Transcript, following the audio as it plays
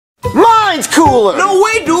mine's cooler. No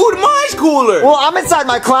way, dude. Mine's cooler. Well, I'm inside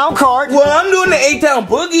my clown cart. Well, I'm doing the A-Town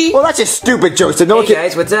Boogie. Well, that's just stupid, Joseph. No, Hey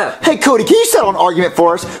guys, what's up? Hey, Cody, can you settle an argument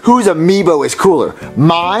for us? Whose Amiibo is cooler,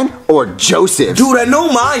 mine or Joseph's? Dude, I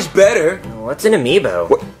know mine's better. What's an Amiibo?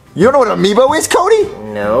 What? You don't know what an Amiibo is, Cody?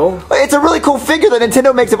 No. It's a really cool figure that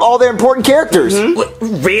Nintendo makes of all their important characters. What,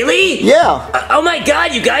 really? Yeah. Oh my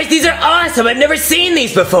god, you guys, these are awesome. I've never seen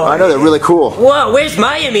these before. I know, they're really cool. Whoa, where's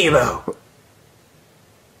my Amiibo?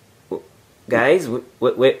 Guys,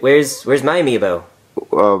 where's my Amiibo?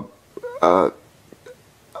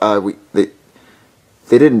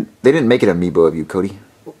 They didn't make an Amiibo of you, Cody.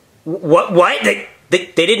 What? They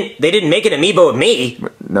didn't make an Amiibo of me?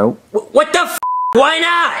 No. What the f? Why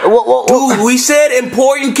not? Dude, we said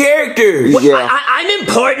important characters. Yeah. I'm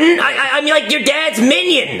important. I'm like your dad's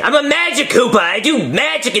minion. I'm a Magic Koopa. I do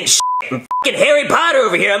magic and shit. I'm fucking Harry Potter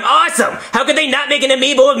over here. I'm awesome. How could they not make an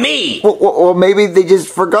Amiibo of me? Well, maybe they just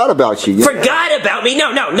forgot about you. Forgot about me?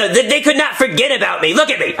 No. They could not forget about me. Look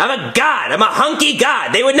at me. I'm a god. I'm a hunky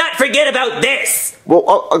god. They would not forget about this.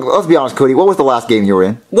 Well, let's be honest, Cody. What was the last game you were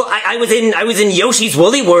in? Well, I was in Yoshi's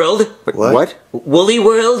Woolly World. What? Woolly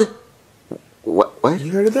World? What?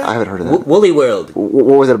 You heard of that? I haven't heard of that. Woolly World. What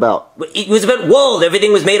was it about? It was about wool.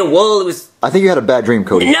 Everything was made of wool. It was... I think you had a bad dream,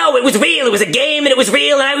 Cody. No, it was real. It was a game, and it was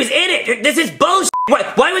real, and I was in it. This is bullshit.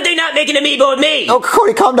 Why would they not make an Amiibo of me? Oh,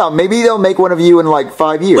 Cody, calm down. Maybe they'll make one of you in like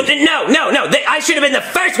 5 years. No. I should have been the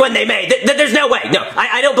first one they made. There's no way. No,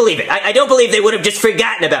 I don't believe it. I don't believe they would have just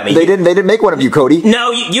forgotten about me. They didn't make one of you, Cody.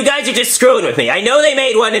 No, you guys are just screwing with me. I know they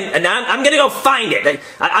made one, and I'm gonna go find it.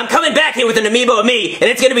 I'm coming back here with an Amiibo of me, and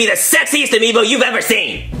it's gonna be the sexiest Amiibo you've ever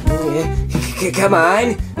seen. Come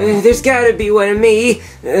on. There's gotta be one of me.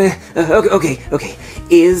 Okay.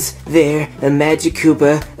 Is there a Magic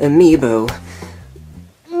Koopa Amiibo?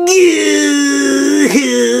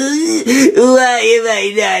 Why am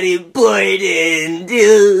I not important?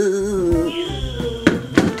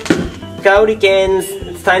 Codykins,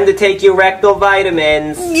 it's time to take your rectal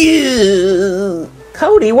vitamins.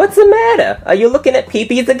 Cody, what's the matter? Are you looking at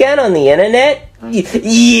peepees again on the internet?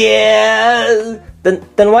 Yeah.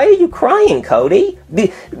 Then why are you crying, Cody?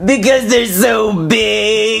 Because they're so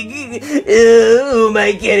big. Who am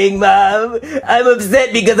I kidding, Mom? I'm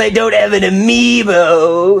upset because I don't have an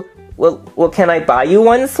Amiibo. Well, can I buy you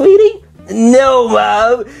one, sweetie? No,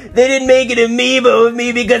 Mom. They didn't make an Amiibo of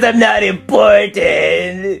me because I'm not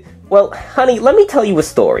important. Well, honey, let me tell you a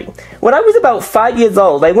story. When I was about 5 years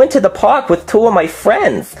old, I went to the park with 2 of my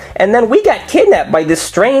friends, and then we got kidnapped by this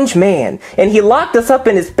strange man, and he locked us up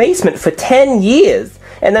in his basement for 10 years.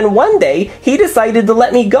 And then one day, he decided to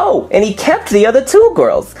let me go, and he kept the other 2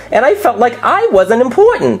 girls, and I felt like I wasn't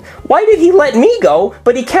important. Why did he let me go,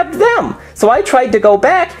 but he kept them? So I tried to go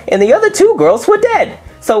back, and the other 2 girls were dead.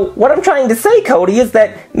 So what I'm trying to say, Cody, is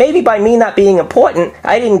that maybe by me not being important,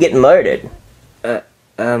 I didn't get murdered.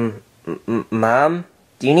 Mom?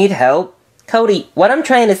 Do you need help? Cody, what I'm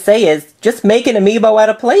trying to say is, just make an Amiibo out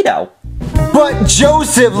of Play-Doh. But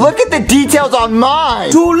Joseph, look at the details on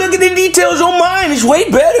mine! Dude, look at the details on mine. It's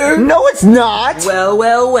way better. No, it's not!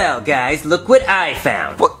 Well, guys, look what I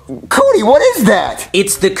found. Cody, what is that?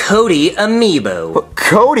 It's the Cody Amiibo.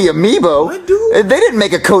 Cody Amiibo? What, dude? They didn't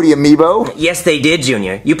make a Cody Amiibo. Yes, they did,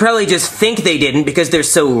 Junior. You probably just think they didn't because they're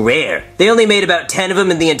so rare. They only made about 10 of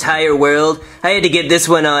them in the entire world. I had to get this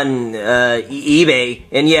one on eBay,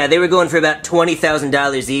 and yeah, they were going for about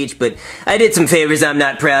 $20,000 each, but I did some favors I'm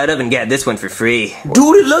not proud of and got this one for free.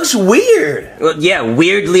 Dude, it looks weird. Well, yeah,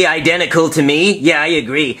 weirdly identical to me. Yeah, I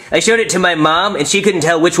agree. I showed it to my mom, and she couldn't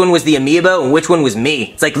tell which one was the Amiibo and which one was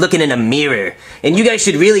me. It's like looking in a mirror. And you guys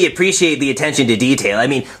should really appreciate the attention to detail. I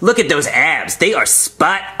mean, look at those abs. They are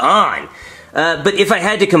spot on. But if I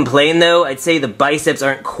had to complain, though, I'd say the biceps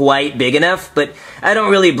aren't quite big enough, but I don't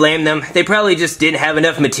really blame them. They probably just didn't have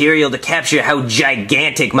enough material to capture how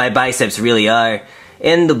gigantic my biceps really are.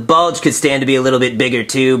 And the bulge could stand to be a little bit bigger,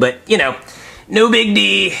 too, but, you know, no big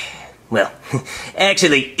D. Well,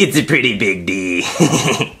 actually, it's a pretty big D.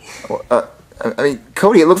 I mean,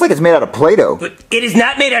 Cody, it looks like it's made out of Play-Doh. But it is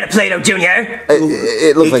not made out of Play-Doh, Junior.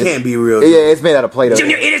 It looks like... It can't be real. Yeah, it's made out of Play-Doh.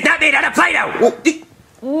 Junior, it is not made out of Play-Doh.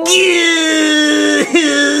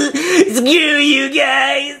 Screw you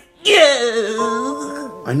guys.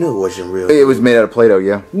 I knew it wasn't real. It was made out of Play-Doh,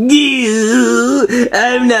 yeah.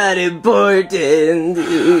 I'm not important.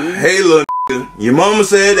 Hey, little your mama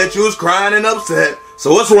said that you was crying and upset,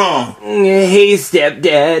 so what's wrong? Hey,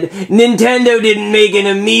 stepdad. Nintendo didn't make an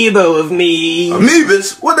Amiibo of me.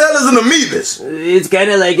 Amiibos? What the hell is an Amiibos? It's kind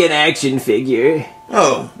of like an action figure.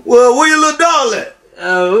 Oh, well, where your little doll at?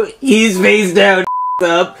 Oh, he's face down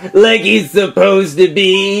up like he's supposed to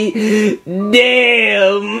be.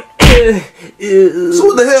 Damn. So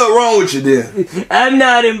what the hell wrong with you then? I'm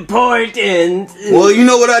not important. Well, you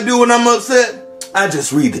know what I do when I'm upset? I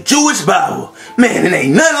just read the Jewish Bible. Man, it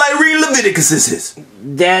ain't nothing like reading Leviticus.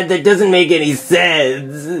 Dad, that doesn't make any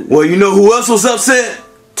sense. Well, you know who else was upset?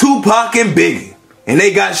 Tupac and Biggie. And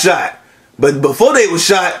they got shot. But before they was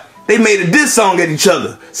shot, they made a diss song at each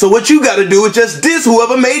other. So what you gotta do is just diss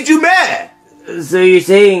whoever made you mad. So you're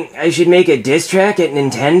saying I should make a diss track at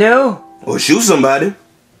Nintendo? Or shoot somebody.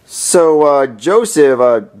 So,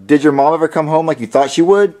 Joseph, did your mom ever come home like you thought she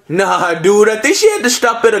would? Nah, dude, I think she had to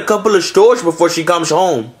stop at a couple of stores before she comes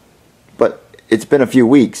home. But it's been a few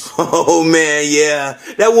weeks. Oh, man, yeah.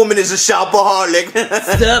 That woman is a shopaholic.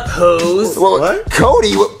 Sup, hoes? Well, What?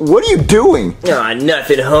 Cody, what are you doing? Aw,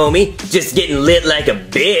 nothing, homie. Just getting lit like a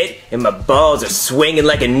bit, and my balls are swinging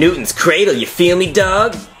like a Newton's cradle, you feel me,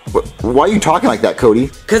 dog? Why are you talking like that, Cody?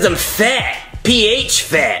 Cause I'm fat. PH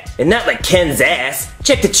fat. And not like Ken's ass.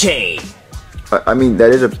 Check the chain. I mean,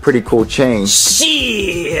 that is a pretty cool chain.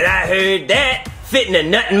 Shit, I heard that. Fitting a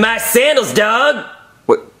nut in my sandals, dog.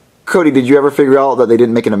 What, Cody, did you ever figure out that they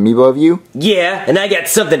didn't make an amiibo of you? Yeah, and I got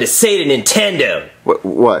something to say to Nintendo.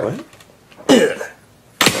 What?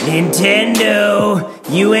 Nintendo,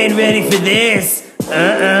 you ain't ready for this.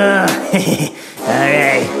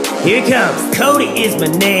 Alright, here comes. Cody is my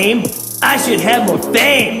name. I should have more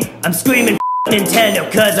fame. I'm screaming Nintendo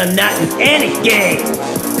cause I'm not in any game.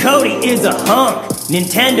 Cody is a hunk.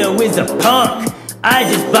 Nintendo is a punk. I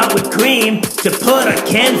just bought with cream to put on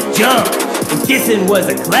Ken's junk. If dissing was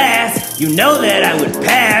a class, you know that I would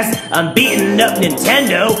pass. I'm beating up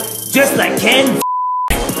Nintendo just like Ken.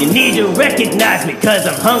 You need to recognize me cause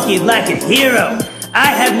I'm hunky like a hero.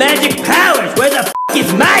 I have magic powers, where the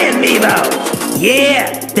is my Amiibo?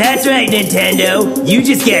 Yeah, that's right, Nintendo. You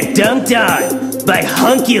just got dunked on by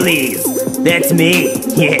Hunkules. That's me.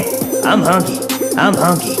 Yeah, I'm hunky. I'm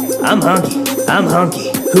hunky. I'm hunky. I'm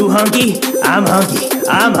hunky. Who hunky? I'm hunky.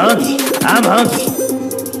 I'm hunky. I'm hunky.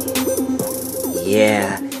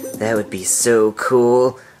 Yeah, that would be so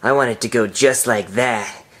cool. I want it to go just like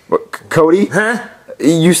that. What, Cody? Huh?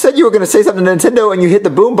 You said you were going to say something to Nintendo and you hit the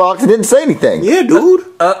boombox and didn't say anything. Yeah, dude.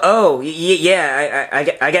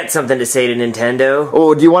 Yeah, I got something to say to Nintendo.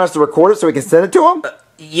 Oh, do you want us to record it so we can send it to him?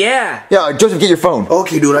 Yeah. Yeah, Joseph, get your phone.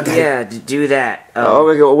 Okay, dude, I got it. Yeah, do that.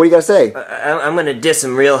 Okay, what do you got to say? I'm gonna diss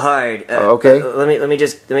him real hard. Okay. Let me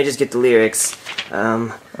just get the lyrics.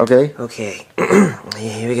 Okay. Okay.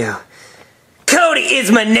 Here we go. Cody is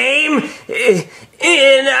my name,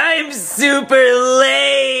 and I'm super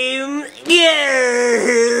lame.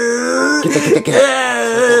 Yeah.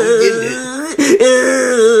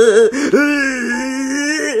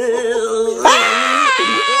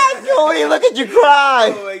 Cody, look at you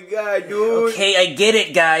cry. Oh my god, dude. Okay, I get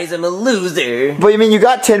it, guys. I'm a loser. But you mean you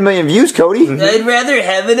got 10 million views, Cody? I'd rather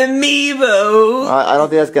have an Amiibo. I don't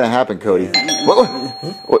think that's gonna happen, Cody.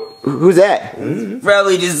 Who's that?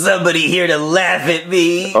 Probably just somebody here to laugh at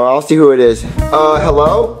me. Oh, I'll see who it is.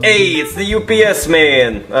 Hello? Hey, it's the UPS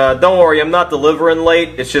man. Don't worry, I'm not delivering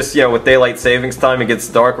late. It's just, you know, with daylight savings time, it gets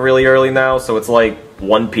dark really early now, so it's like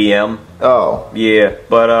 1 p.m. Oh. Yeah,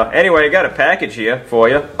 but anyway, I got a package here for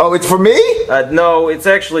you. Oh, it's for me? No, it's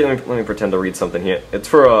actually, let me pretend to read something here. It's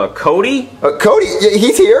for, Cody? Cody,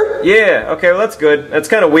 he's here? Yeah, okay, well that's good. That's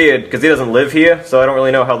kind of weird, because he doesn't live here, so I don't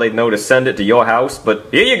really know how they'd know to send it to your house, but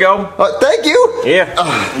here you go. Thank you. Yeah.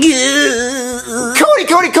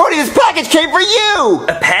 Cody, this package came for you!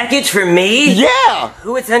 A package for me? Yeah!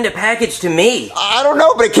 Who would send a package to me? I don't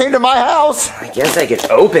know, but it came to my house. I guess I could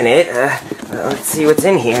open it. Let's see what's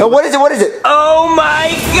in here. What is it? Oh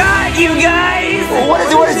my god, you guys! What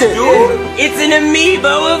is it? It's an Amiibo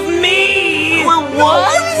of me!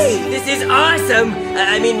 What? This is awesome!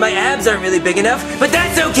 I mean, my abs aren't really big enough, but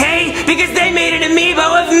that's okay, because they made an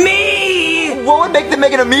Amiibo of me! What would make them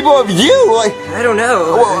make an Amiibo of you? Like, I don't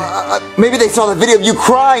know. well, maybe they saw the video of you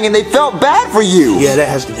crying and they felt bad for you. Yeah, that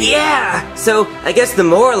has to be. Yeah! So, I guess the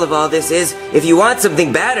moral of all this is, if you want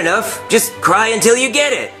something bad enough, just cry until you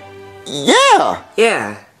get it. Yeah.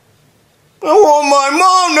 Yeah. I want my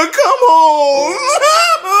mom to come home.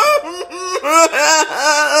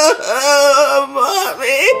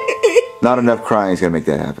 Mommy. Not enough crying is gonna make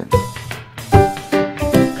that happen.